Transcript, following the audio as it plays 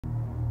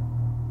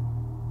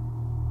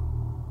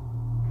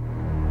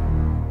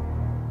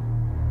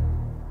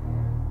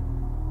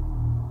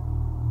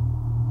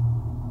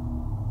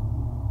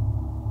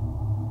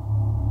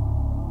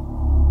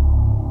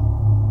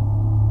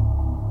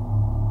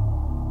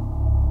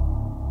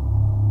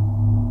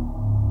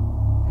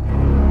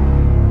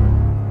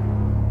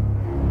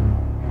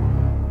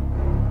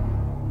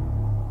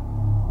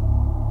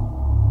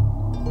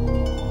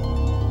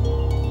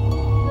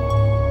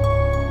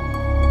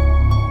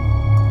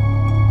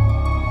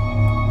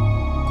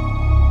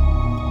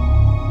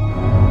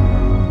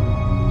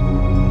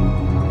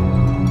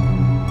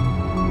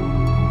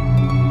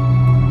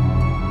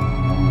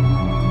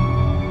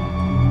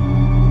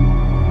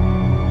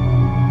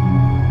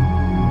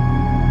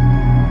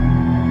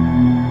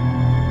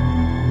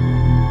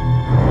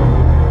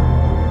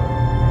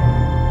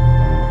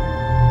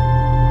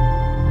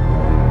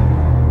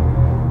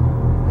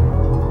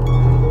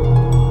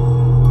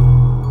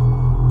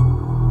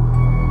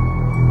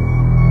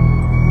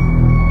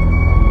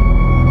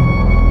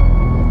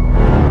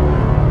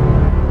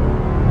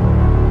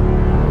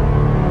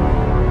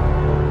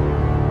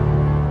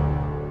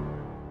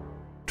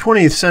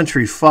20th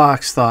Century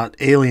Fox thought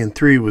Alien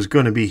 3 was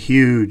going to be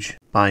huge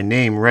by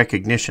name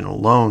recognition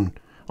alone.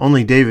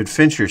 Only David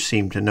Fincher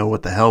seemed to know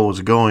what the hell was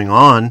going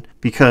on,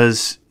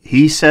 because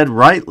he said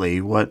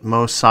rightly what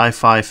most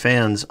sci-fi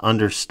fans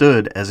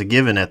understood as a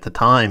given at the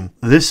time.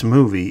 This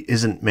movie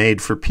isn't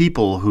made for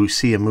people who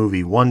see a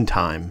movie one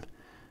time.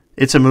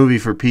 It's a movie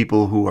for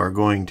people who are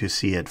going to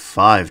see it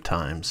 5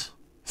 times.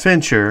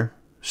 Fincher,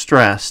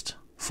 stressed,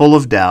 full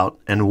of doubt,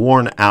 and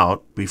worn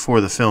out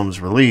before the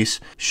film's release,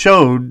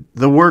 showed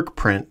the work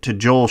print to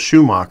Joel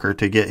Schumacher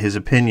to get his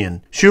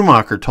opinion.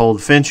 Schumacher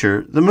told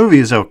Fincher the movie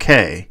is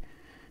okay.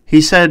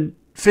 He said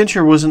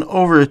Fincher was an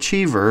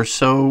overachiever,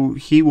 so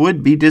he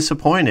would be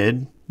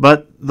disappointed,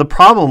 but the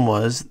problem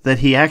was that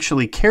he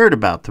actually cared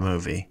about the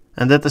movie,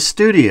 and that the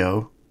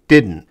studio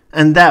didn't,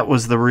 and that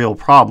was the real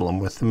problem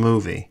with the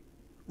movie.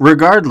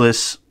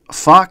 Regardless,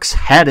 Fox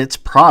had its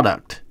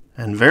product,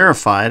 and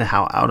verified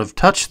how out of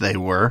touch they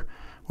were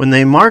when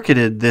they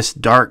marketed this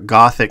dark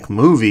gothic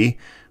movie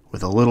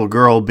with a little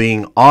girl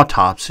being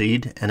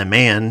autopsied and a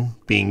man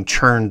being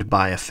churned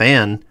by a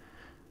fan,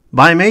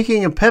 by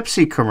making a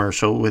Pepsi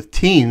commercial with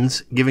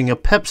teens giving a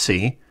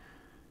Pepsi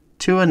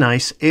to a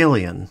nice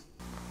alien.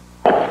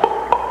 I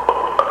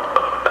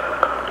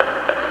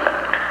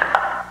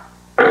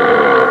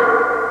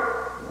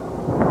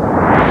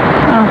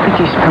don't think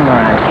he's from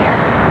around here.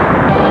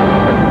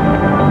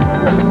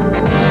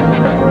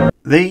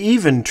 They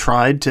even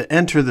tried to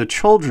enter the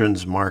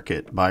children's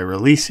market by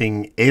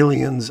releasing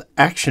Aliens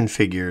action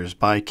figures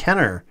by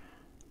Kenner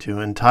to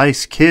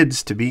entice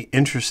kids to be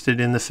interested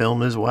in the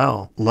film as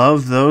well.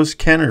 Love those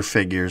Kenner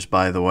figures,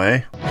 by the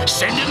way.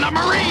 Send in the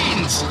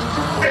Marines!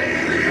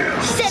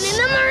 Aliens! Send in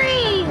the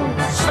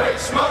Marines!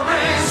 Space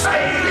Marines!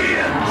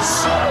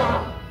 Aliens!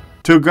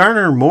 To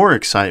garner more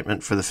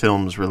excitement for the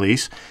film's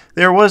release,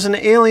 there was an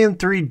Alien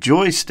 3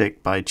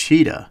 joystick by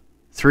Cheetah,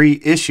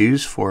 3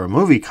 issues for a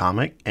movie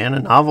comic and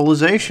a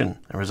novelization.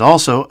 There was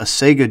also a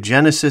Sega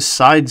Genesis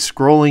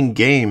side-scrolling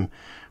game,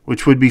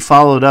 which would be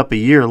followed up a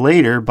year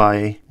later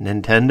by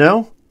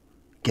Nintendo,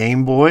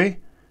 Game Boy,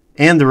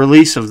 and the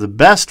release of the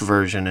best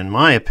version, in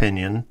my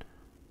opinion,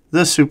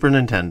 the Super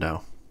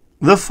Nintendo.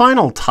 The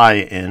final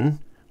tie-in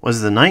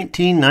was the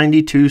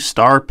 1992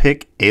 Star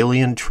Pick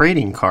Alien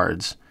trading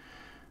cards.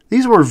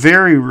 These were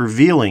very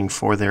revealing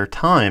for their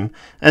time,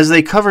 as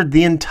they covered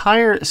the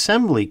entire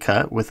assembly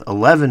cut with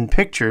 11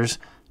 pictures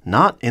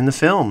not in the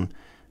film,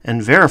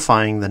 and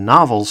verifying the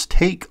novel's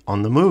take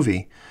on the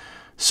movie.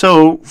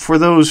 So, for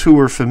those who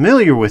were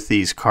familiar with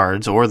these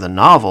cards or the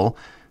novel,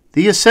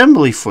 the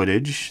assembly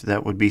footage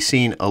that would be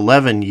seen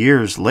 11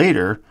 years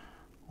later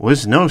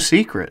was no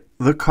secret.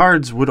 The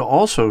cards would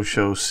also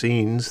show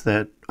scenes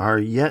that are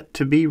yet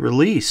to be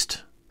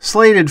released.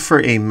 Slated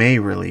for a May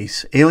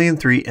release, Alien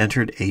 3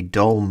 entered a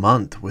dull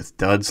month with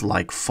duds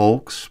like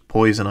Folks,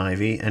 Poison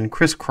Ivy, and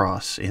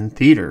Crisscross in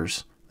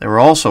theaters. There were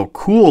also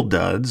cool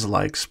duds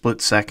like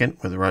Split Second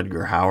with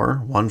Rutger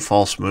Hauer, One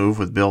False Move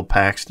with Bill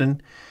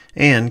Paxton,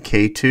 and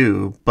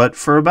K2, but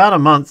for about a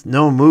month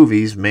no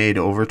movies made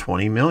over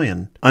 $20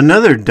 million.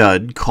 Another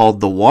dud called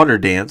The Water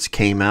Dance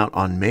came out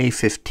on May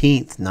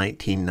 15th,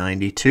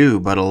 1992,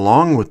 but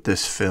along with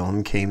this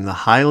film came the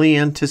highly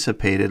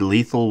anticipated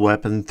Lethal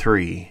Weapon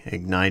 3,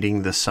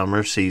 igniting the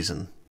summer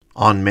season.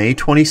 On May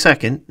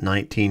 22nd,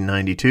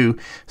 1992,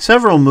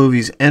 several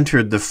movies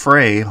entered the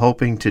fray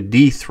hoping to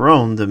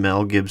dethrone the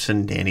Mel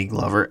Gibson-Danny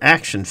Glover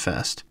action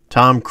fest.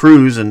 Tom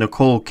Cruise and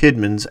Nicole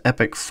Kidman's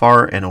epic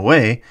Far and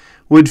Away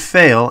would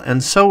fail,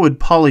 and so would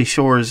Pauly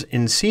Shore's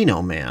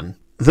Encino Man.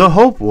 The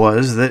hope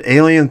was that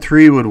Alien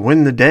 3 would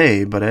win the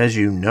day, but as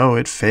you know,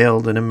 it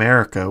failed in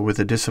America with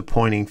a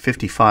disappointing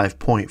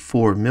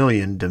 $55.4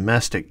 million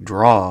domestic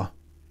draw.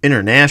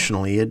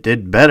 Internationally, it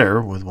did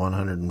better with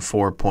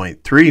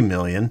 $104.3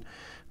 million,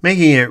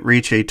 making it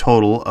reach a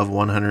total of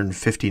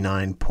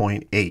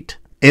 $159.8.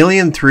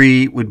 Alien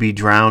 3 would be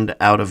drowned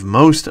out of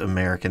most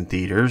American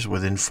theaters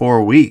within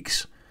 4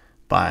 weeks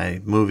by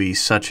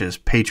movies such as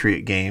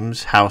Patriot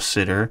Games, House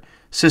Sitter,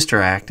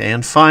 Sister Act,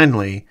 and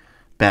finally,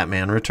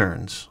 Batman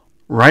Returns.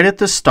 Right at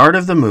the start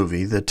of the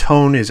movie, the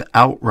tone is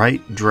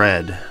outright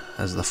dread,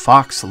 as the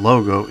Fox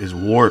logo is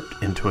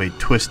warped into a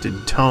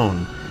twisted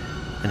tone,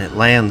 and it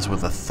lands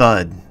with a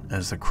thud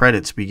as the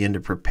credits begin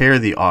to prepare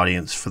the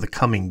audience for the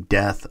coming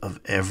death of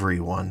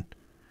everyone.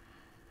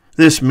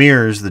 This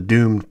mirrors the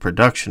doomed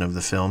production of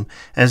the film,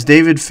 as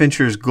David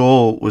Fincher's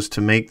goal was to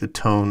make the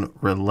tone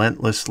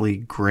relentlessly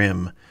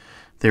grim.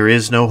 There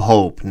is no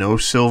hope, no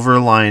silver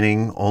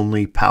lining,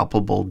 only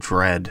palpable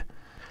dread.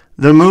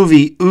 The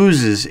movie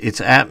oozes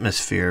its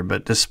atmosphere,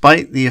 but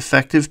despite the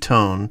effective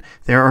tone,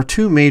 there are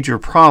 2 major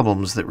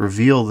problems that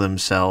reveal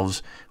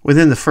themselves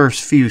within the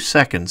first few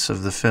seconds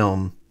of the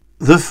film.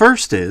 The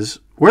first is,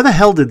 where the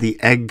hell did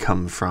the egg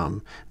come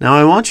from? Now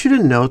I want you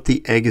to note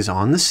the egg is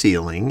on the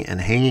ceiling and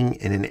hanging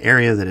in an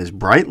area that is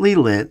brightly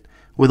lit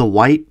with a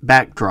white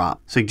backdrop,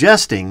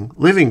 suggesting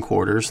living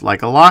quarters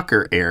like a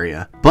locker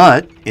area.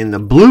 But in the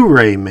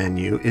Blu-ray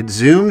menu, it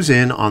zooms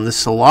in on the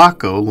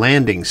Sulaco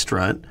landing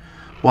strut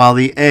while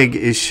the egg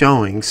is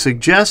showing,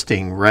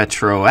 suggesting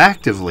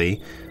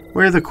retroactively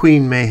where the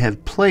Queen may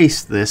have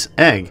placed this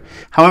egg.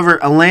 However,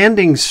 a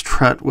landing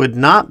strut would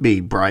not be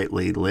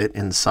brightly lit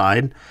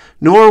inside,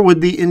 nor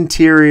would the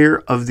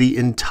interior of the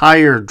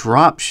entire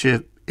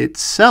dropship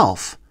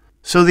itself.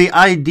 So the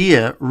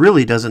idea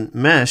really doesn't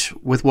mesh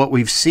with what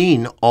we've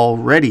seen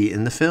already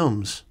in the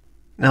films.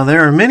 Now,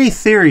 there are many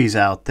theories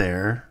out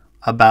there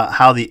about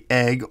how the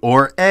egg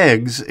or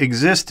eggs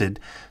existed,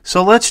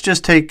 so let's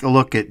just take a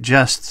look at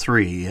just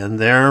 3, and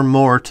there are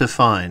more to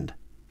find.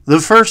 The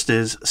first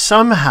is,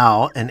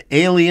 somehow an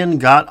alien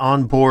got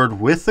on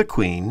board with the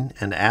Queen,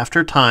 and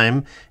after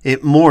time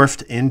it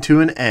morphed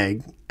into an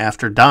egg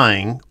after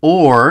dying,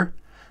 or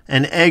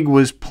an egg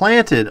was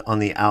planted on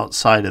the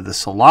outside of the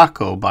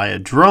Sulaco by a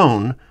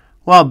drone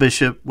while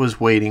Bishop was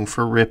waiting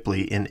for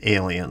Ripley in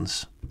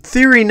Aliens.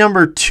 Theory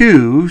number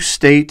 2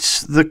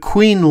 states the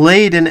Queen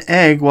laid an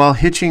egg while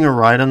hitching a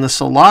ride on the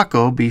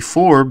Sulaco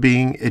before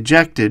being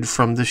ejected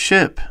from the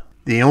ship.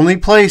 The only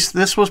place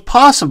this was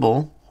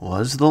possible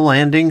was the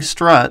landing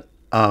strut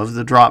of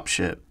the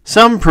dropship.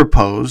 Some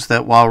propose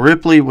that while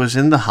Ripley was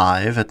in the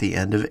hive at the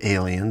end of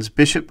Aliens,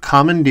 Bishop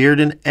commandeered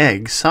an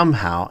egg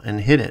somehow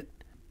and hid it.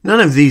 None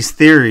of these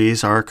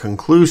theories are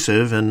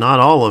conclusive, and not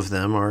all of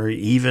them are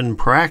even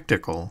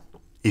practical.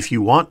 If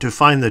you want to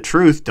find the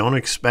truth, don't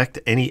expect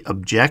any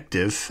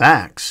objective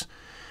facts.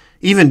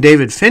 Even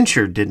David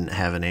Fincher didn't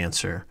have an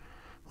answer.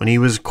 When he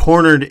was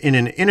cornered in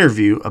an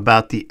interview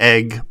about the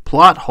egg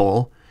plot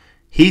hole,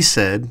 he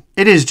said,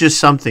 "It is just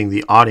something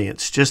the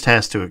audience just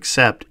has to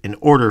accept in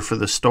order for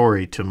the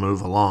story to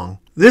move along."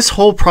 This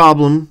whole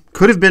problem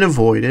could have been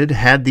avoided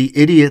had the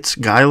idiots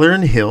Giler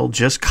and Hill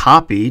just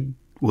copied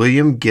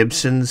William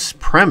Gibson's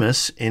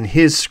premise in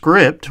his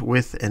script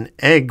with an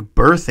egg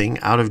birthing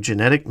out of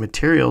genetic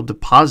material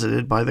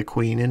deposited by the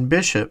Queen and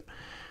Bishop,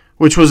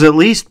 which was at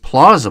least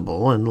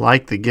plausible, and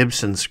like the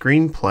Gibson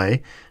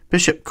screenplay,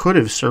 Bishop could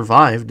have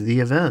survived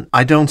the event.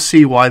 I don't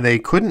see why they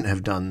couldn't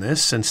have done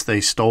this since they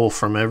stole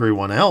from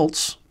everyone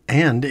else,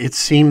 and it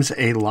seems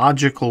a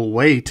logical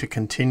way to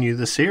continue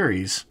the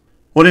series.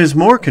 What is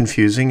more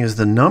confusing is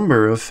the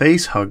number of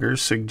facehuggers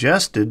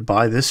suggested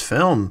by this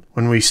film.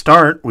 When we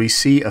start, we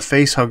see a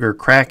facehugger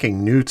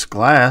cracking Newt's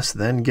glass,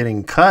 then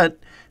getting cut,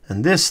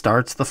 and this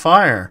starts the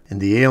fire. In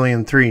the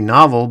Alien 3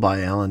 novel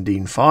by Alan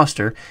Dean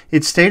Foster,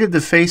 it stated the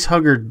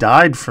facehugger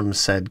died from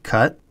said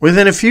cut.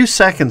 Within a few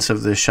seconds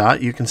of this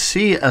shot, you can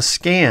see a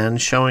scan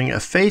showing a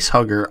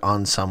facehugger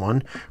on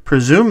someone,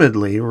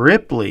 presumably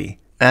Ripley,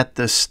 at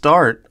the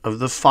start of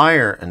the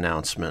fire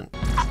announcement.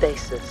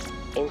 Stasis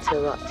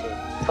interrupted.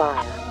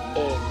 Fire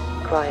in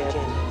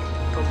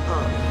cryogenic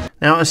compartment.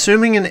 Now,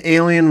 assuming an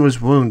alien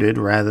was wounded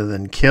rather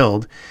than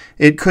killed,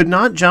 it could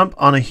not jump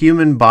on a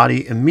human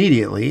body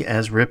immediately,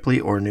 as Ripley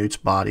or Newt's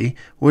body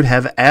would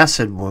have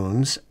acid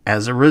wounds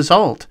as a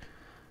result.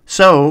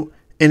 So,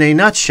 in a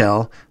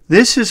nutshell,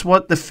 this is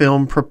what the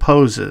film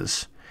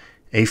proposes.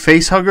 A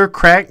facehugger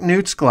cracked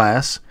Newt's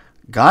glass,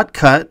 got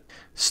cut,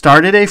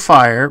 started a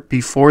fire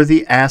before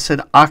the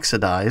acid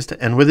oxidized,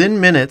 and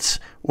within minutes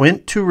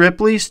went to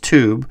Ripley's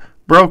tube,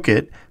 broke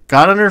it,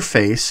 got on her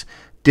face,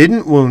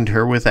 didn't wound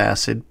her with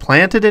acid,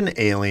 planted an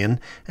alien,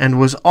 and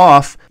was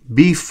off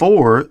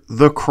before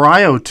the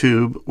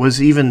cryotube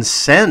was even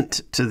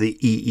sent to the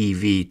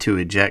EEV to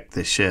eject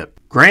the ship.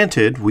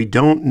 Granted, we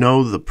don't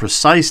know the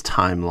precise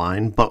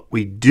timeline, but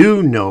we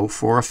do know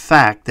for a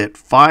fact that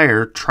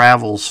fire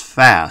travels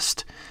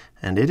fast,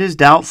 and it is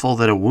doubtful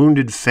that a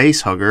wounded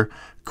facehugger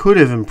could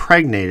have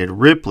impregnated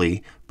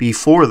Ripley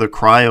before the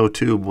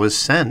cryotube was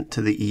sent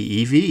to the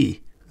EEV.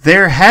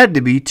 There had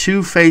to be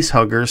 2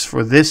 facehuggers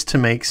for this to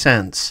make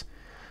sense.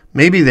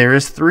 Maybe there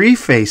is 3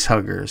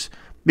 facehuggers,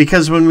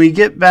 because when we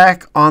get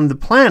back on the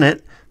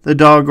planet, the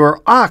dog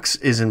or ox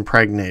is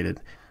impregnated.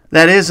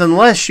 That is,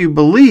 unless you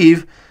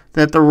believe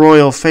that the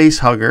royal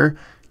facehugger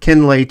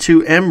can lay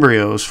 2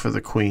 embryos for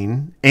the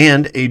Queen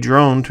and a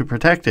drone to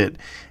protect it.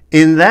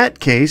 In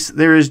that case,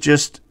 there is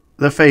just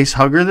the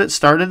facehugger that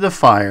started the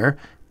fire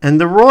and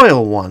the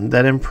royal one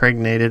that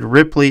impregnated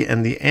Ripley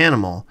and the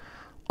animal.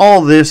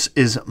 All this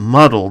is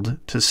muddled,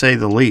 to say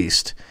the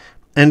least.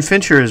 And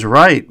Fincher is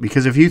right,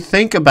 because if you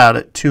think about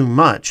it too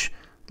much,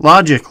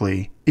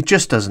 logically, it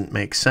just doesn't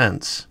make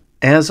sense.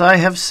 As I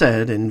have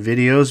said in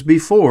videos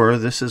before,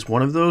 this is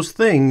one of those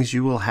things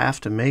you will have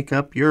to make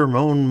up your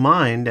own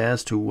mind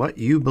as to what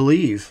you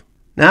believe.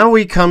 Now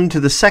we come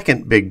to the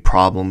second big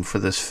problem for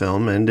this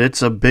film, and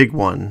it's a big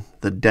one: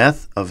 the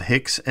death of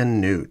Hicks and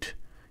Newt.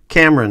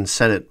 Cameron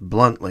said it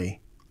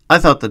bluntly. I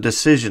thought the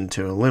decision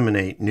to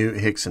eliminate Newt,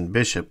 Hicks, and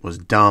Bishop was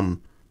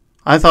dumb.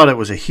 I thought it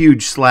was a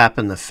huge slap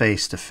in the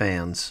face to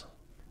fans.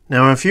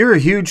 Now, if you're a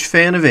huge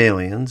fan of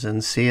Aliens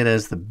and see it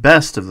as the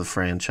best of the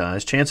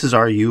franchise, chances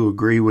are you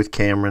agree with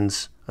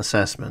Cameron's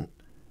assessment.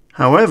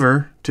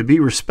 However, to be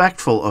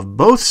respectful of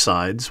both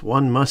sides,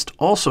 one must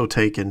also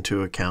take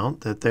into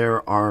account that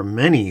there are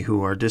many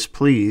who are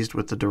displeased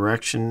with the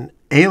direction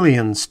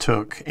Aliens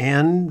took,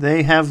 and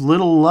they have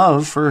little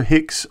love for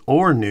Hicks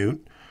or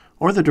Newt,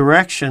 or the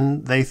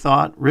direction they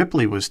thought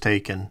Ripley was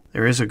taken.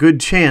 There is a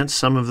good chance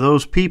some of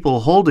those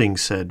people holding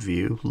said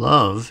view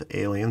love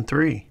Alien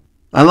 3.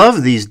 I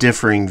love these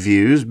differing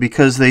views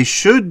because they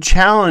should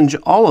challenge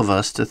all of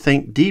us to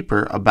think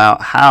deeper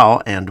about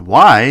how and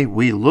why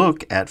we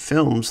look at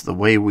films the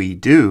way we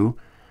do,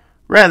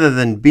 rather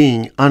than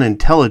being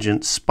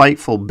unintelligent,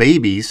 spiteful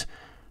babies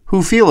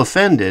who feel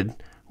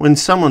offended when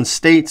someone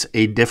states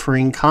a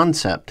differing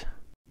concept.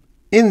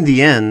 In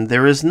the end,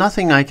 there is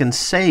nothing I can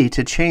say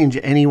to change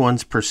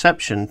anyone's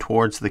perception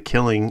towards the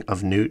killing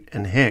of Newt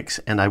and Hicks,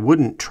 and I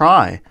wouldn't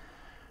try.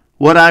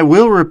 What I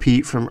will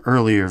repeat from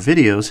earlier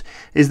videos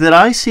is that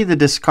I see the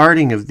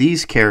discarding of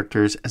these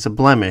characters as a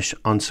blemish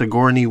on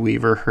Sigourney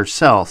Weaver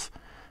herself,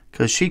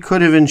 because she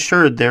could have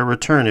ensured their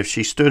return if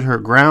she stood her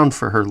ground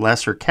for her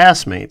lesser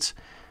castmates,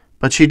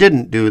 but she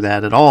didn't do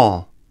that at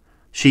all.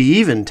 She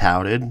even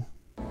touted,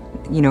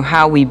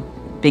 how we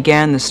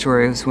began the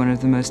story was one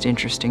of the most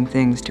interesting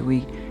things. Do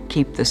we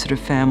keep the sort of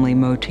family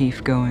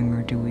motif going,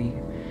 or do we?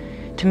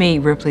 To me,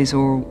 Ripley's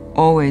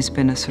always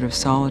been a sort of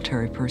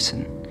solitary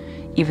person,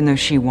 even though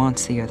she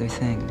wants the other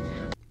thing.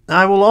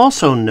 I will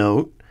also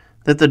note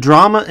that the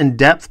drama and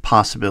depth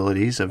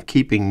possibilities of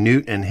keeping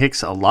Newt and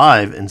Hicks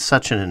alive in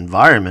such an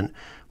environment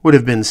would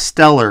have been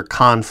stellar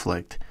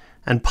conflict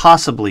and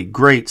possibly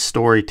great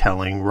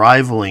storytelling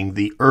rivaling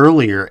the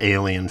earlier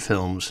Alien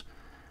films.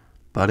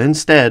 But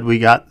instead we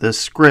got this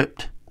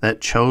script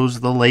that chose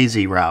the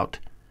lazy route.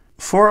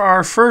 For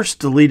our first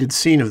deleted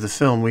scene of the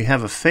film, we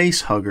have a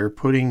facehugger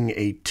putting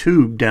a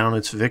tube down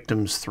its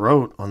victim's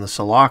throat on the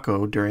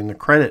Sulaco during the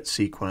credit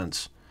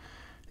sequence.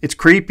 It's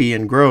creepy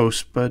and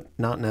gross, but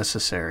not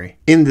necessary.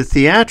 In the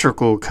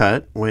theatrical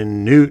cut,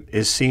 when Newt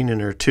is seen in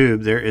her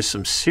tube, there is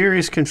some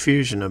serious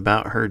confusion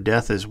about her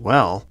death as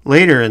well.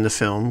 Later in the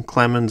film,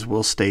 Clemens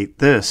will state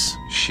this: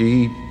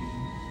 She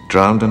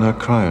drowned in her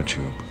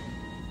cryotube.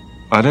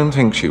 I don't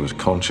think she was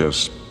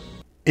conscious.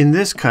 In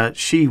this cut,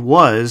 she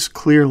was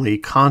clearly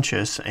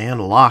conscious and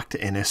locked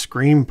in a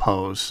scream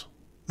pose.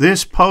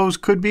 This pose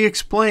could be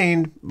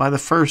explained by the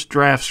first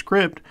draft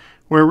script,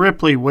 where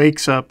Ripley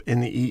wakes up in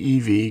the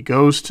EEV,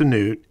 goes to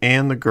Newt,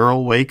 and the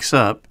girl wakes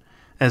up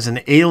as an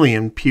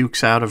alien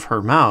pukes out of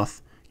her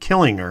mouth,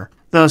 killing her.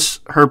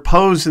 Thus, her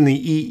pose in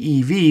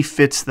the EEV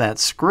fits that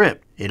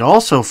script. It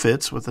also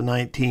fits with the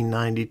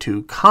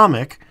 1992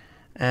 comic,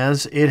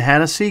 as it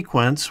had a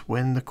sequence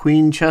when the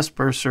Queen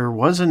chestburster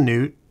was a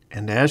Newt,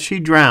 and as she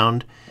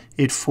drowned,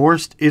 it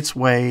forced its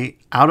way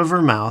out of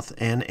her mouth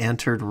and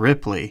entered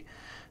Ripley.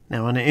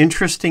 Now, an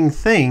interesting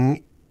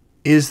thing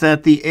is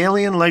that the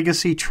Alien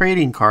Legacy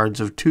trading cards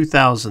of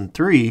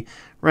 2003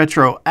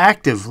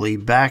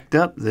 retroactively backed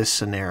up this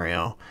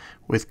scenario,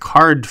 with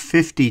card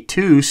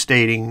 52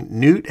 stating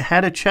Newt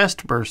had a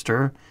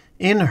chestburster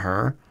in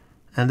her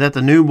and that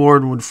the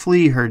newborn would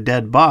flee her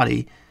dead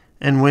body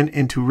and went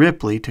into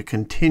Ripley to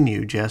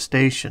continue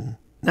gestation.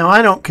 Now,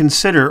 I don't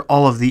consider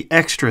all of the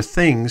extra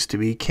things to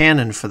be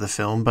canon for the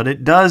film, but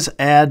it does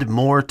add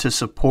more to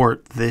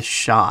support this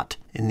shot.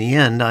 In the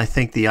end, I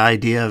think the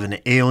idea of an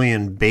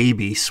alien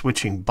baby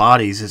switching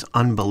bodies is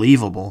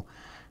unbelievable,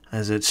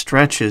 as it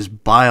stretches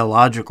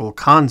biological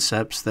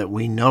concepts that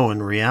we know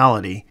in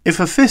reality. If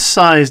a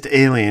fist-sized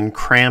alien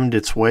crammed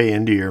its way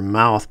into your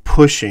mouth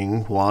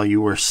pushing while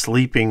you were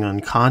sleeping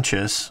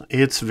unconscious,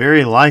 it's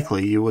very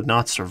likely you would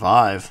not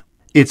survive.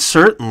 It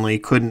certainly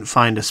couldn't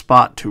find a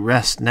spot to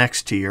rest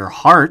next to your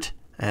heart,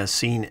 as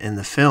seen in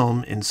the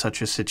film in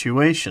such a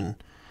situation.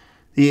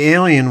 The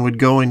alien would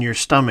go in your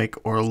stomach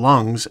or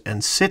lungs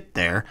and sit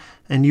there,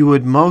 and you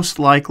would most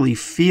likely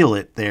feel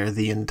it there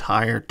the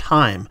entire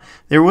time.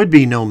 There would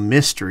be no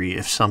mystery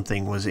if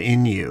something was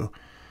in you.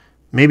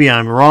 Maybe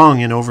I'm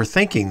wrong in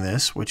overthinking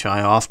this, which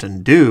I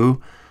often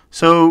do,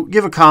 so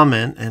give a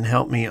comment and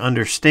help me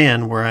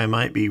understand where I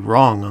might be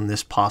wrong on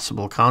this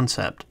possible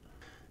concept.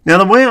 Now,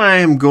 the way I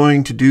am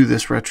going to do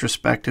this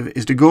retrospective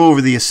is to go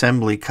over the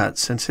assembly cut,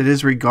 since it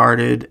is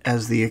regarded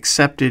as the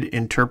accepted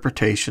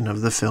interpretation of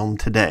the film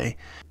today.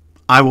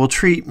 I will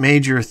treat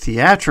major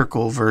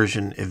theatrical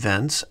version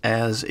events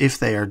as if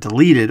they are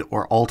deleted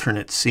or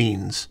alternate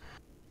scenes.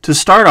 To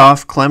start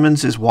off,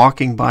 Clemens is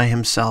walking by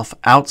himself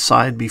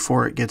outside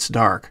before it gets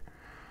dark.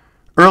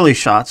 Early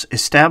shots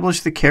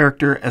establish the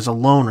character as a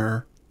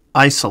loner,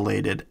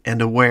 isolated,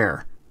 and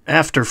aware.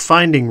 After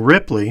finding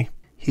Ripley,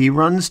 he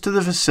runs to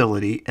the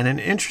facility, and an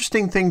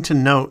interesting thing to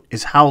note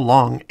is how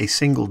long a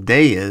single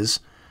day is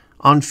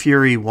on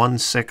Fury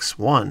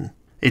 161.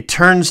 It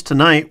turns to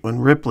night when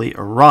Ripley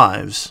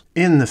arrives.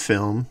 In the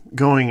film,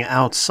 going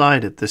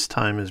outside at this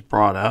time is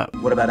brought up.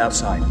 What about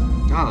outside?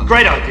 Oh,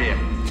 great idea.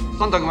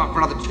 Sun don't come up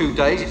for another 2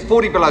 days. It's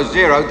 40 below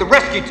zero. The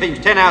rescue team's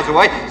 10 hours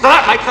away, so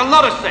that makes a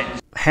lot of sense.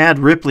 Had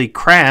Ripley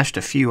crashed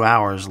a few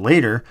hours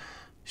later,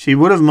 she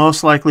would have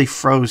most likely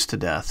froze to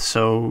death,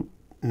 so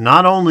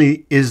not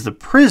only is the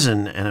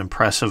prison an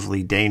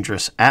impressively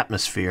dangerous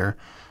atmosphere,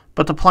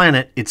 but the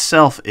planet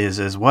itself is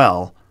as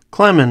well.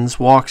 Clemens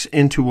walks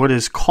into what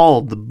is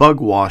called the bug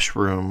wash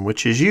room,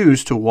 which is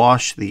used to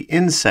wash the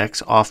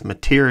insects off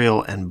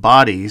material and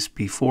bodies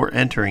before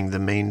entering the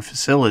main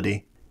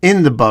facility.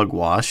 In the bug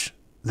wash,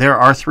 there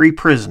are 3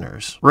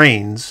 prisoners,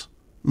 Raines,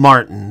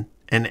 Martin,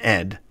 and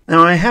Ed.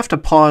 Now, I have to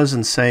pause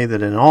and say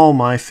that in all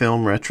my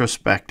film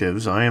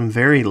retrospectives, I am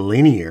very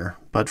linear,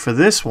 but for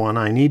this one,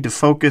 I need to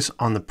focus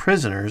on the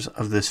prisoners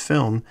of this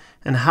film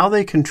and how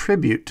they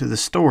contribute to the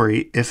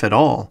story, if at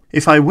all.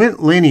 If I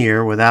went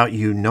linear without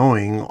you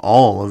knowing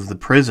all of the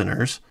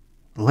prisoners,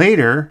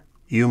 later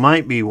you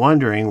might be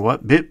wondering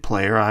what bit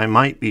player I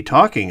might be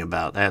talking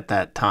about at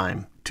that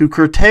time. To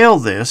curtail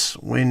this,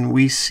 when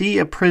we see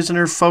a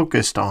prisoner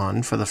focused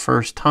on for the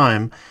first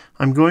time,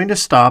 I'm going to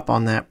stop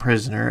on that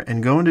prisoner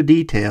and go into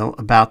detail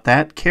about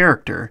that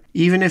character,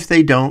 even if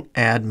they don't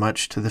add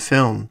much to the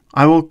film.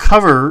 I will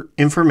cover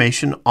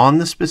information on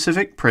the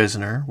specific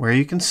prisoner, where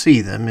you can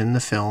see them in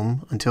the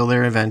film until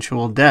their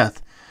eventual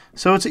death,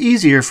 so it's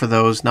easier for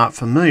those not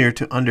familiar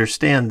to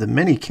understand the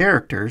many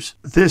characters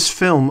this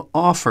film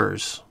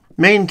offers.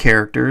 Main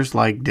characters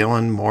like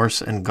Dillon,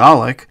 Morse, and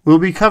Gallic will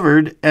be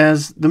covered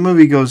as the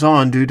movie goes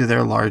on due to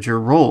their larger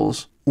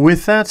roles.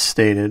 With that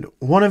stated,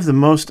 one of the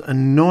most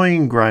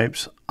annoying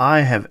gripes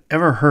I have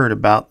ever heard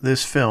about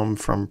this film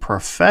from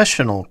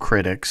professional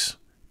critics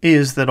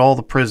is that all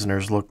the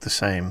prisoners look the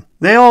same.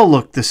 They all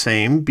look the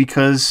same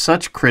because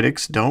such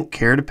critics don't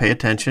care to pay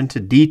attention to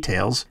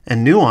details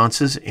and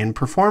nuances in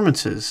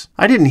performances.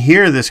 I didn't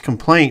hear this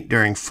complaint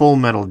during Full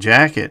Metal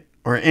Jacket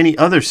or any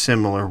other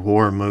similar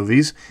war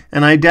movies,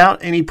 and I doubt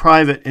any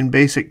private in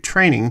basic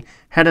training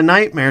had a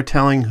nightmare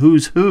telling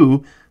who's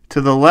who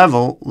to the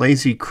level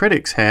lazy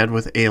critics had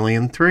with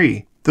Alien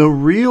 3. The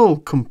real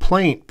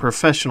complaint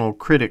professional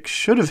critics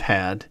should have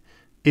had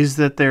is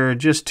that there are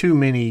just too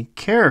many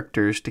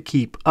characters to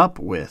keep up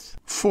with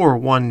for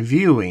one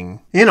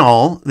viewing. In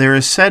all, there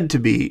is said to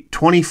be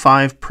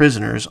 25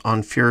 prisoners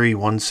on Fury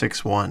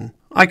 161.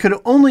 I could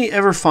only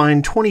ever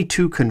find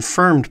 22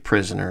 confirmed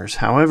prisoners.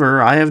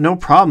 However, I have no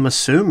problem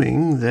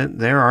assuming that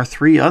there are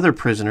 3 other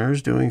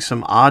prisoners doing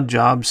some odd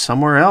jobs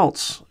somewhere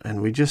else,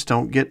 and we just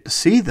don't get to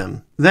see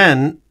them.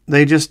 Then,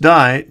 they just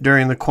die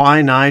during the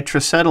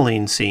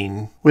quinine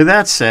scene. With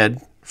that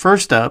said,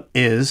 first up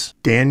is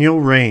Daniel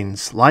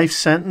Raines' life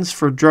sentence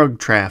for drug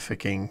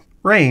trafficking.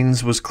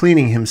 Raines was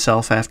cleaning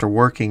himself after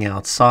working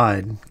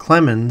outside.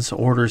 Clemens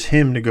orders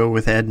him to go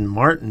with Ed and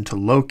Martin to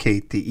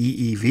locate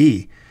the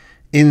EEV.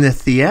 In the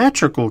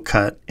theatrical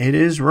cut, it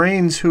is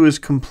Raines who is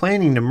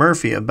complaining to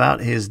Murphy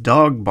about his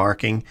dog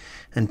barking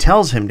and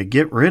tells him to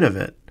get rid of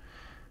it.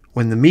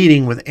 When the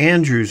meeting with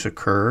Andrews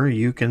occur,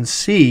 you can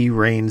see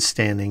Raines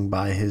standing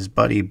by his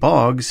buddy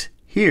Boggs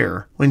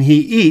here. When he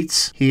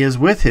eats, he is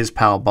with his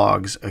pal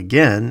Boggs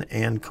again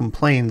and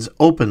complains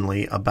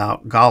openly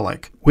about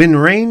Gallic. When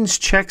Raines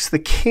checks the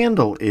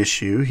candle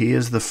issue, he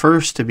is the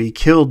first to be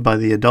killed by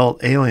the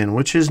adult alien,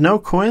 which is no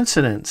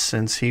coincidence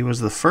since he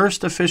was the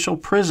first official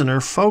prisoner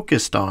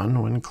focused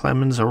on when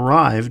Clemens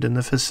arrived in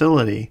the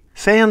facility.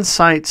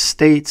 Fansite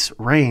states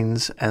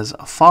Raines as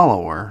a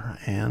follower,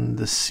 and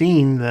the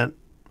scene that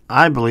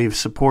I believe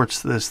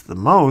supports this the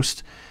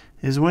most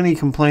is when he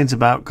complains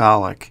about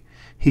Gallic.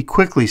 He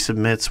quickly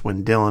submits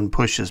when Dillon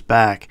pushes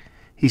back.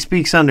 He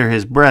speaks under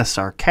his breath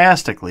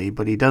sarcastically,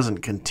 but he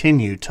doesn't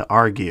continue to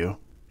argue.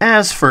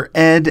 As for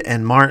Ed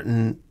and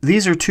Martin,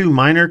 these are 2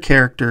 minor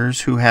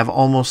characters who have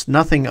almost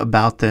nothing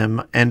about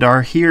them and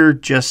are here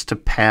just to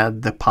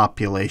pad the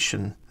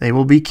population. They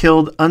will be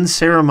killed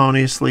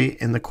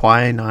unceremoniously in the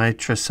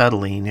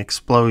quinine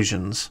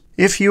explosions.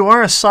 If you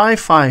are a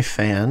sci-fi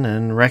fan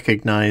and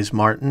recognize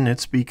Martin,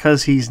 it's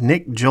because he's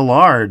Nick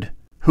Gillard,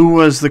 who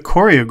was the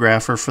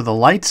choreographer for the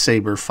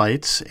lightsaber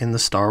fights in the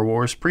Star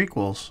Wars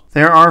prequels.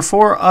 There are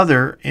 4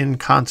 other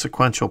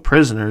inconsequential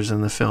prisoners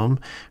in the film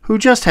who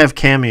just have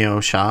cameo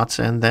shots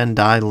and then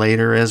die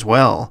later as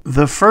well.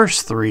 The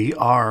first 3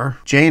 are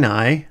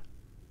Janai,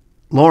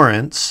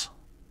 Lawrence,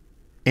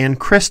 and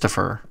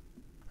Christopher.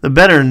 The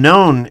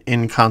better-known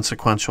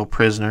inconsequential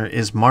prisoner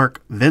is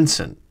Mark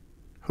Vincent,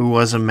 who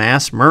was a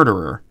mass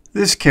murderer.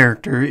 This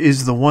character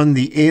is the one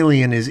the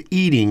alien is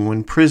eating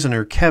when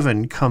prisoner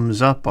Kevin comes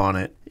up on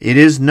it. It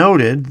is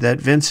noted that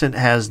Vincent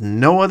has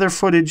no other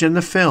footage in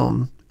the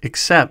film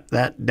except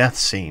that death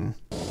scene.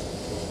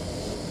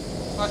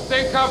 I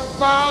think I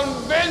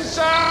found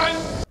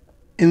Vincent!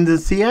 In the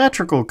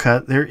theatrical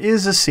cut, there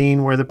is a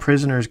scene where the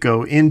prisoners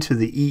go into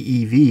the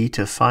EEV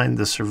to find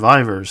the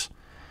survivors.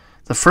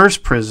 The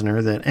first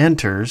prisoner that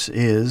enters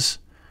is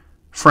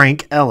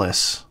Frank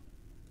Ellis.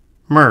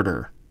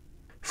 Murder.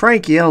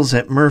 Frank yells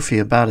at Murphy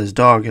about his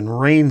dog, and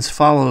Raines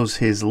follows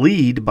his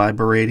lead by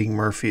berating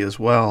Murphy as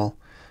well.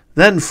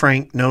 Then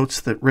Frank notes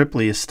that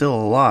Ripley is still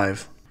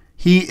alive.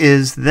 He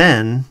is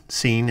then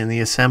seen in the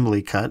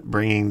assembly cut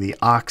bringing the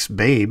ox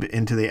Babe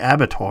into the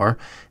abattoir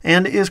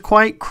and is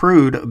quite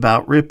crude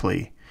about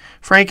Ripley.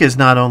 Frank is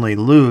not only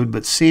lewd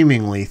but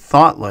seemingly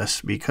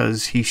thoughtless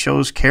because he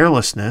shows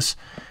carelessness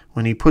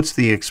when he puts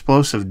the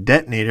explosive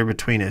detonator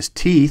between his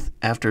teeth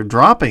after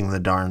dropping the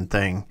darn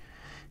thing.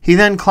 He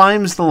then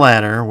climbs the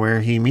ladder where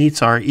he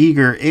meets our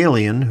eager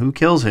alien who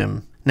kills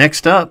him.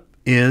 Next up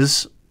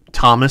is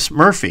Thomas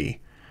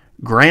Murphy,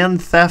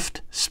 Grand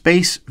Theft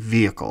Space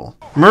Vehicle.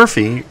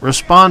 Murphy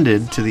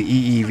responded to the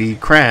EEV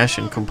crash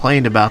and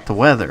complained about the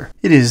weather.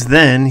 It is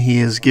then he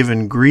is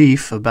given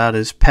grief about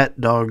his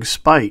pet dog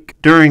Spike.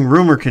 During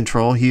rumor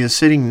control, he is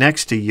sitting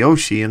next to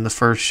Yoshi in the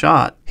first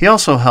shot. He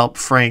also helped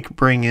Frank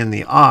bring in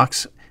the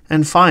ox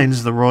and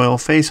finds the royal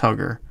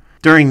facehugger.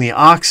 During the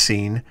ox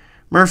scene,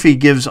 Murphy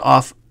gives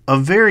off a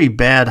very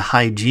bad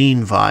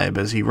hygiene vibe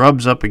as he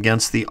rubs up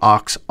against the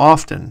ox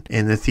often.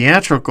 In the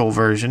theatrical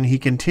version, he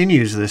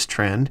continues this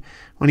trend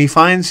when he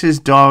finds his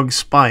dog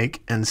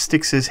Spike and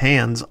sticks his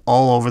hands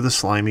all over the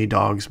slimy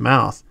dog's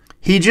mouth.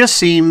 He just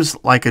seems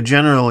like a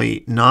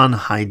generally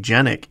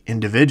non-hygienic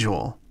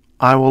individual.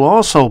 I will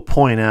also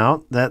point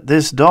out that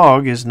this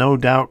dog is no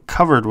doubt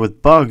covered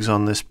with bugs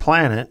on this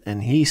planet,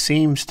 and he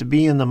seems to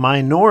be in the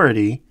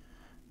minority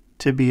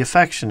to be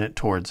affectionate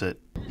towards it.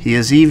 He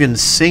is even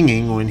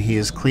singing when he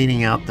is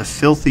cleaning out the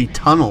filthy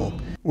tunnel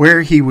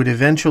where he would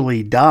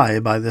eventually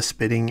die by the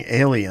spitting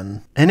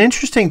alien. An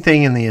interesting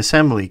thing in the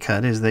assembly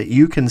cut is that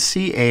you can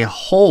see a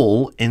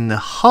hole in the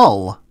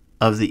hull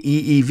of the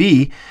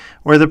EEV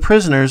where the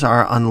prisoners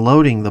are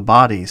unloading the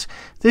bodies.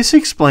 This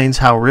explains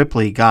how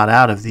Ripley got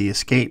out of the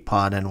escape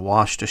pod and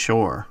washed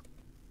ashore.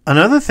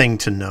 Another thing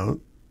to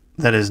note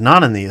that is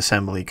not in the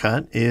assembly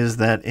cut is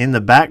that in the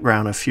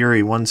background of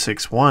Fury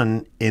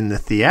 161 in the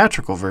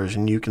theatrical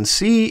version, you can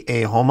see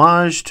a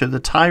homage to the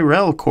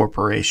Tyrell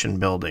Corporation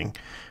building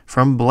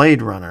from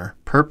Blade Runner,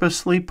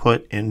 purposely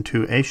put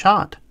into a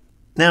shot.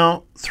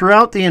 Now,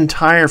 throughout the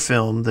entire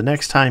film, the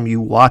next time you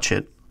watch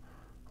it,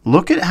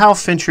 look at how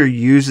Fincher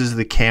uses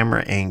the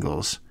camera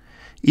angles.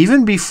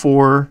 Even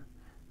before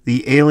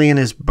the alien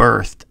is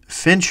birthed,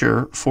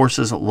 Fincher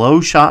forces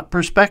low shot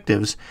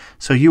perspectives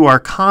so you are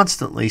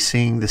constantly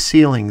seeing the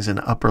ceilings and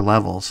upper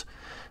levels.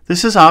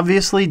 This is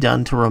obviously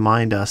done to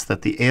remind us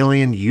that the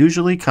alien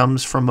usually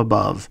comes from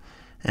above,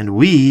 and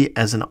we,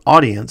 as an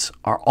audience,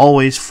 are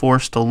always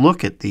forced to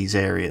look at these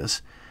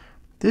areas.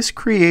 This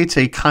creates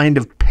a kind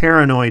of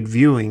paranoid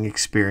viewing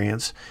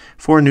experience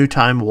for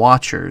new-time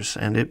watchers,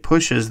 and it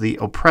pushes the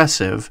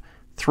oppressive,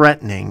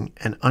 threatening,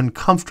 and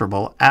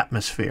uncomfortable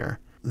atmosphere.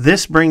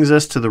 This brings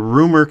us to the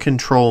rumor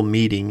control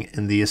meeting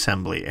in the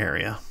assembly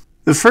area.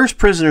 The first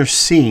prisoner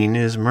seen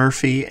is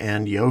Murphy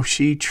and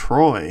Yoshi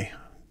Troy.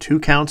 2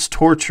 counts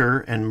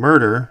torture and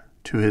murder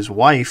to his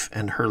wife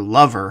and her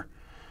lover.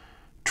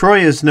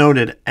 Troy is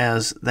noted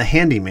as the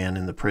handyman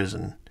in the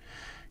prison.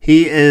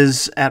 He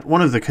is at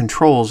one of the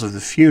controls of the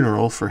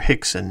funeral for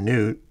Hicks and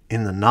Newt.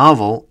 In the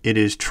novel, it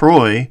is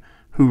Troy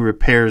who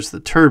repairs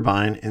the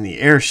turbine in the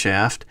air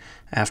shaft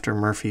after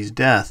Murphy's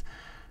death.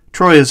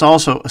 Troy is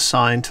also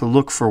assigned to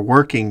look for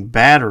working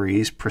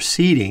batteries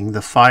preceding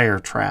the fire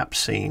trap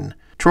scene.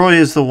 Troy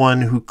is the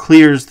one who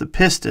clears the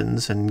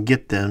pistons and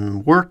get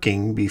them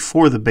working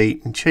before the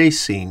bait and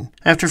chase scene.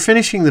 After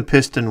finishing the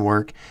piston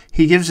work,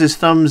 he gives his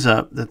thumbs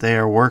up that they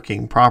are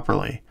working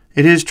properly.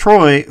 It is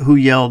Troy who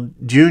yelled,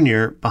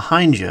 "Junior,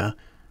 behind ya,"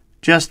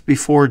 just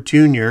before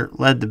Junior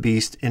led the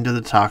beast into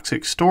the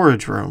toxic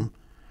storage room.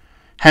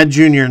 Had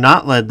Junior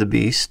not led the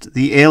beast,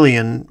 the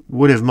alien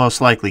would have most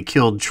likely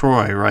killed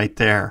Troy right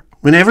there.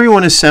 When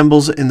everyone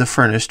assembles in the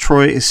furnace,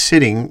 Troy is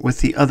sitting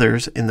with the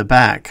others in the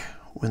back.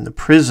 When the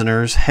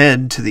prisoners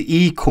head to the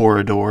E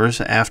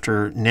corridors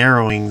after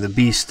narrowing the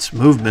beast's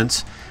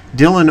movements,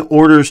 Dylan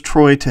orders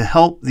Troy to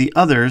help the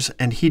others,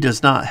 and he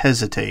does not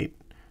hesitate.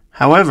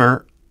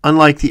 However,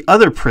 unlike the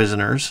other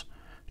prisoners,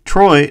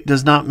 Troy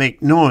does not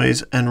make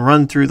noise and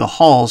run through the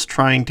halls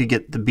trying to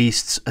get the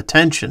beast's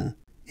attention.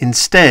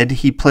 Instead,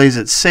 he plays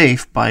it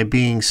safe by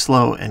being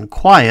slow and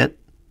quiet,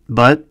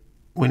 but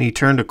when he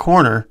turned a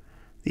corner,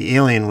 the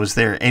alien was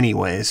there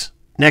anyways.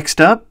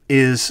 Next up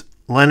is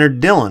Leonard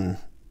Dillon,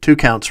 2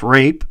 counts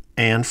rape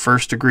and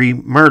first-degree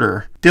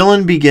murder.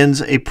 Dillon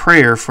begins a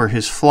prayer for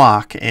his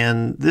flock,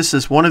 and this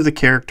is one of the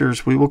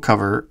characters we will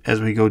cover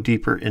as we go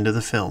deeper into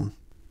the film.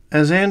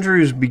 As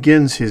Andrews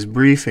begins his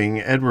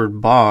briefing, Edward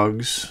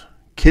Boggs,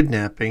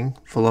 kidnapping,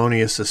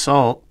 felonious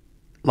assault,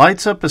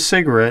 lights up a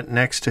cigarette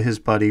next to his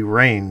buddy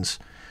Raines.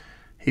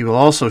 He will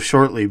also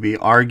shortly be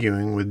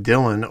arguing with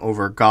Dillon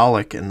over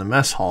Golic in the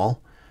mess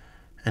hall,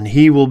 and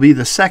he will be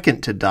the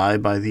second to die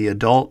by the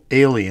adult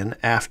alien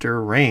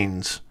after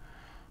Raines.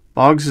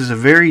 Boggs is a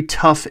very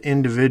tough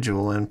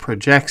individual and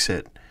projects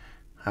it.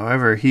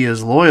 However, he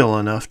is loyal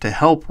enough to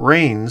help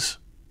Raines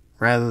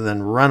rather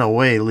than run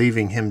away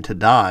leaving him to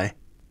die.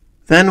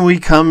 Then we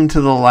come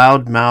to the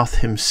loudmouth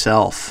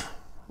himself,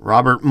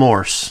 Robert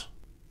Morse.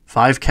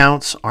 5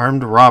 counts,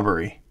 armed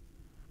robbery.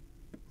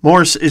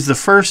 Morse is the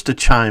first to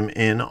chime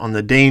in on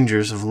the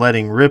dangers of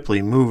letting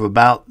Ripley move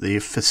about the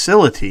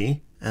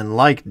facility, and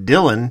like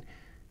Dillon,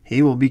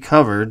 he will be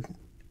covered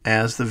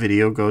as the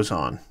video goes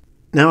on.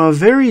 Now, a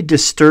very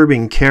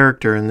disturbing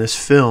character in this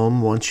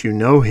film, once you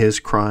know his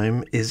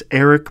crime, is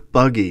Eric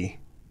Buggy.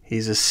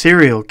 He's a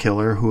serial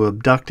killer who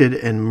abducted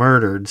and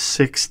murdered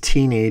 6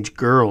 teenage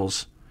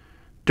girls.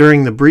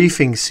 During the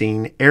briefing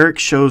scene, Eric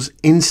shows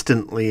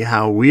instantly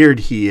how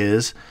weird he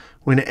is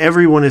when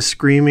everyone is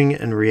screaming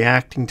and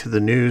reacting to the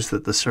news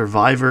that the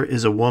survivor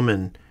is a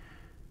woman.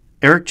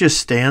 Eric just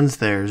stands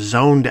there,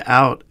 zoned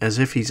out as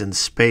if he's in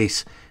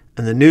space,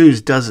 and the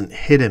news doesn't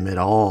hit him at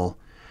all.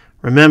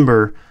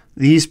 Remember,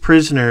 these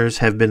prisoners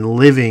have been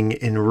living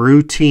in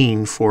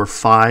routine for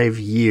 5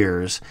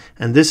 years,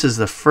 and this is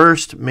the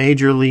first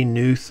majorly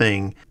new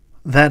thing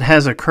that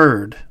has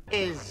occurred.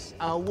 Is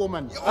a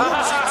woman.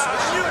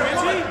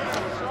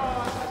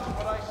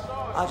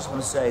 I just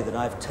want to say that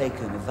I've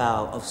taken a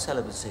vow of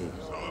celibacy.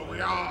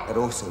 That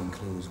also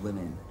includes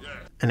women.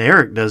 And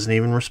Eric doesn't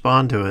even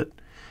respond to it.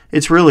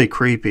 It's really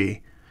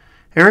creepy.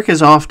 Eric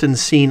is often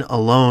seen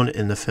alone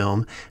in the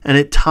film, and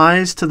it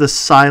ties to the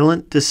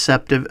silent,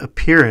 deceptive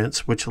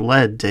appearance which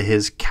led to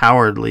his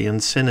cowardly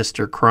and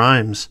sinister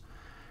crimes.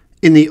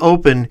 In the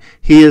open,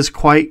 he is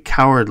quite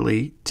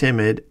cowardly,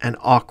 timid, and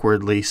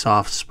awkwardly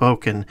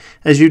soft-spoken,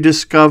 as you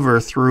discover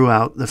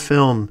throughout the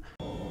film.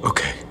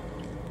 Okay.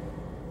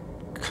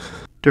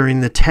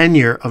 During the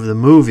tenure of the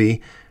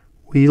movie,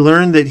 we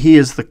learn that he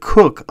is the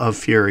cook of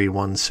Fury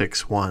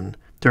 161.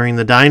 During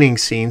the dining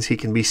scenes, he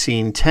can be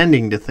seen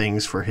tending to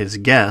things for his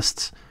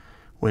guests.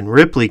 When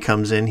Ripley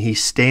comes in, he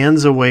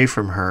stands away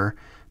from her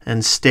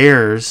and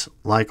stares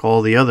like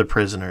all the other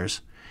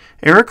prisoners.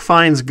 Eric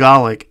finds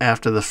Gallic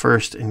after the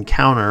first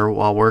encounter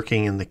while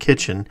working in the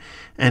kitchen,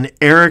 and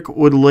Eric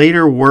would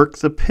later work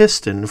the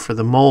piston for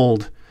the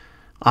mold.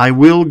 I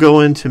will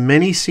go into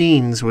many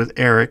scenes with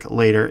Eric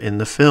later in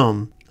the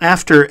film.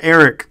 After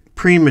Eric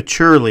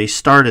prematurely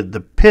started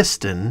the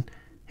piston,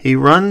 he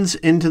runs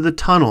into the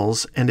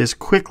tunnels and is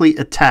quickly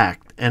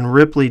attacked, and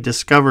Ripley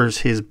discovers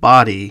his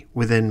body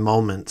within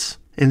moments.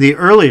 In the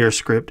earlier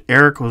script,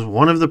 Eric was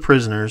one of the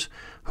prisoners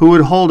who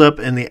would hold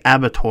up in the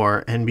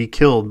abattoir and be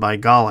killed by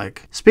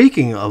Gallic.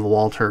 Speaking of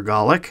Walter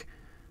Gallic,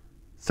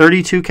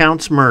 32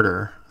 counts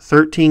murder,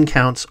 13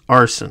 counts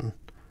arson.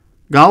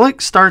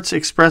 Gallic starts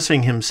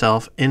expressing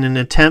himself in an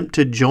attempt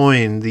to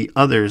join the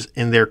others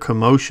in their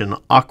commotion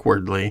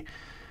awkwardly.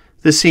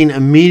 This scene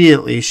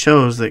immediately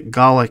shows that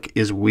Gallic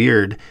is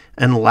weird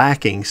and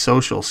lacking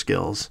social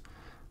skills.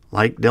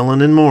 Like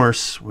Dylan and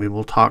Morse, we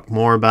will talk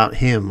more about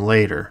him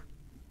later.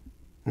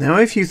 Now,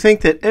 if you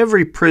think that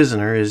every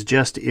prisoner is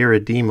just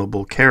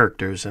irredeemable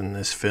characters in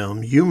this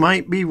film, you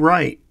might be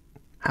right.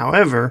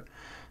 However,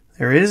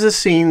 there is a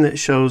scene that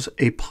shows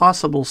a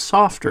possible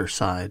softer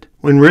side.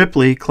 When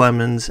Ripley,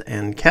 Clemens,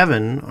 and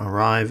Kevin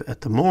arrive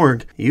at the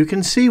morgue, you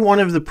can see one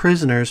of the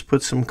prisoners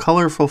put some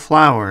colorful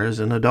flowers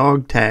and a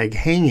dog tag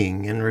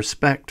hanging in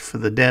respect for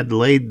the dead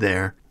laid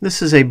there.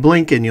 This is a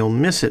blink and you'll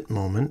miss it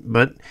moment,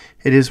 but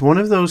it is one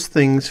of those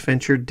things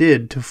Fincher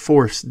did to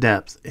force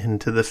depth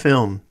into the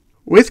film.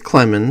 With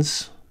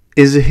Clemens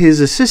is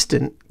his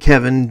assistant,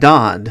 Kevin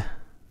Dodd,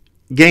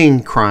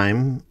 gang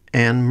crime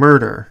and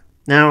murder.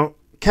 Now,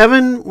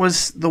 Kevin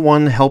was the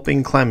one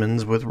helping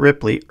Clemens with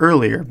Ripley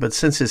earlier, but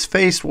since his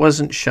face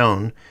wasn't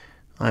shown,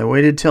 I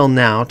waited till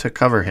now to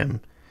cover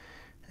him.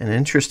 An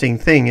interesting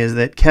thing is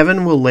that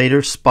Kevin will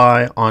later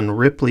spy on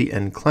Ripley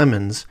and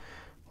Clemens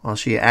while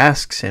she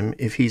asks him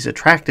if he's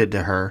attracted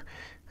to her,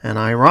 and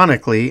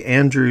ironically,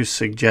 Andrews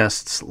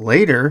suggests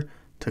later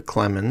to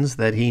Clemens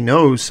that he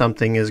knows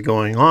something is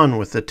going on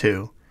with the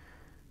two.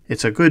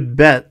 It's a good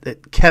bet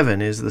that Kevin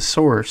is the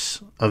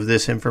source of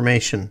this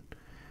information.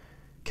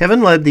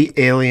 Kevin led the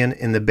alien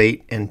in the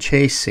bait and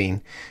chase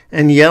scene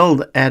and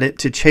yelled at it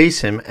to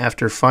chase him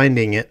after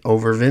finding it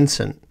over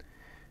Vincent.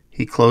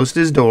 He closed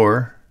his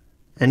door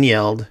and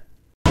yelled,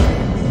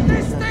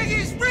 This thing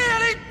is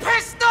really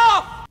pissed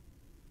off!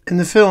 In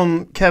the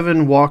film,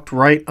 Kevin walked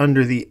right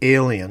under the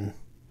alien.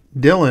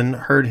 Dylan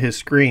heard his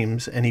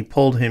screams and he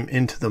pulled him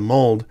into the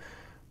mold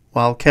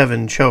while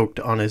Kevin choked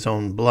on his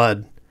own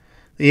blood.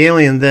 The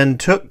alien then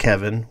took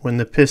Kevin when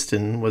the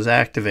piston was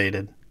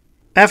activated.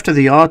 After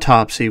the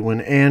autopsy,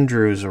 when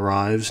Andrews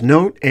arrives,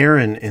 note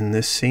Aaron in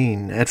this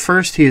scene. At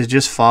first he is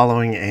just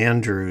following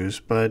Andrews,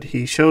 but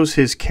he shows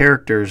his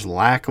character's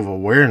lack of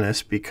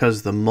awareness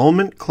because the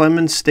moment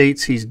Clemens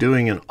states he's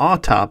doing an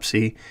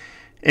autopsy,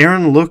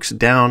 Aaron looks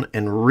down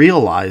and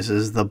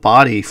realizes the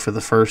body for the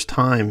first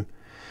time.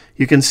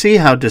 You can see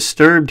how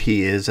disturbed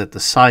he is at the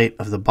sight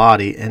of the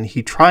body, and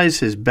he tries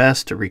his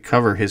best to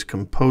recover his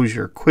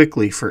composure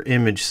quickly for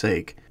image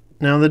sake.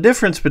 Now, the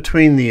difference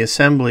between the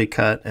assembly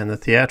cut and the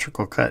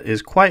theatrical cut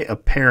is quite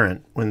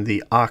apparent when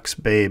the ox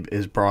babe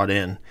is brought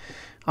in.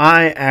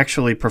 I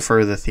actually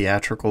prefer the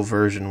theatrical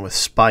version with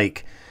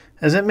Spike,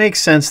 as it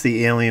makes sense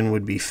the alien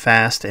would be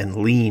fast and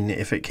lean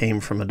if it came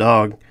from a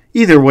dog.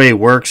 Either way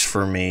works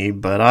for me,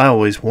 but I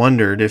always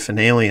wondered if an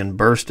alien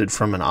bursted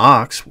from an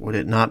ox, would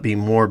it not be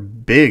more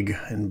big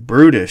and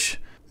brutish?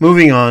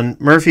 Moving on,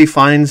 Murphy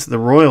finds the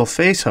royal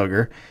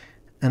facehugger,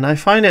 and I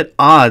find it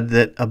odd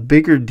that a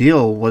bigger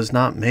deal was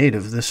not made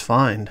of this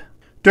find.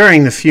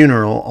 During the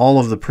funeral, all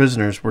of the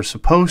prisoners were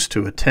supposed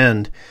to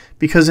attend,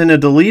 because in a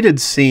deleted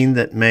scene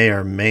that may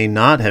or may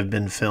not have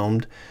been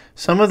filmed,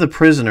 some of the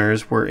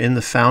prisoners were in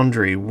the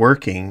foundry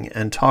working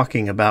and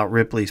talking about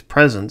Ripley's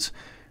presence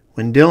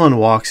when Dylan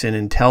walks in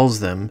and tells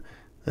them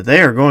that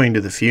they are going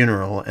to the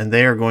funeral and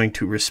they are going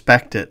to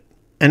respect it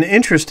An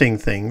interesting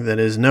thing that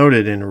is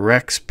noted in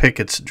Rex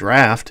Pickett's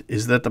draft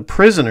is that the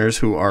prisoners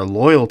who are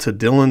loyal to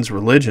Dylan's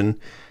religion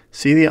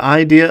see the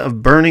idea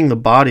of burning the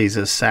bodies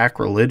as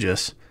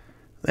sacrilegious.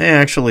 They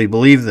actually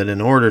believe that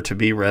in order to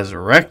be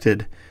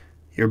resurrected,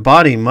 your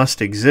body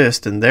must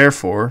exist, and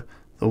therefore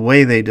the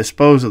way they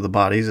dispose of the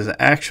bodies is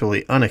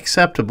actually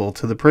unacceptable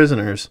to the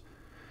prisoners.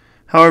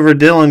 However,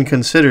 Dylan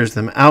considers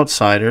them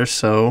outsiders,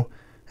 so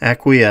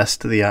acquiesce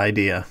to the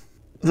idea.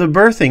 The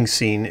birthing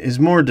scene is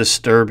more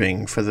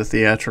disturbing for the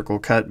theatrical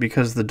cut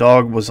because the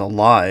dog was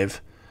alive.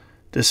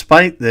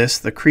 Despite this,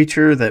 the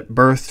creature that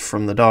birthed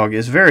from the dog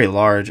is very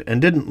large and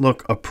didn't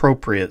look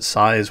appropriate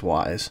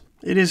size-wise.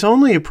 It is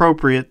only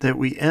appropriate that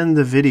we end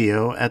the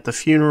video at the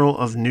funeral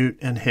of Newt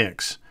and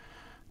Hicks.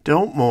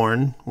 Don't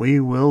mourn, we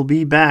will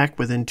be back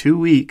within 2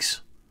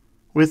 weeks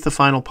with the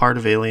final part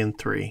of Alien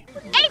 3.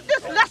 Ain't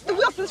this Lester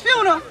Wilson's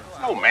funeral?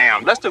 Oh,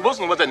 ma'am, Lester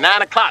Wilson was at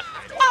 9 o'clock.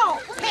 Oh,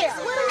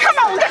 hell. Come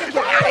on, let's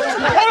get out of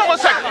here. Hold on 1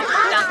 second. No,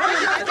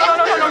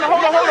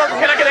 hold on.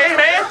 Can I get an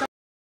amen?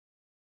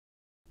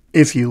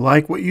 If you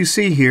like what you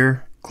see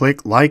here,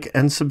 click like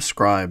and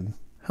subscribe.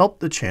 Help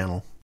the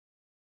channel.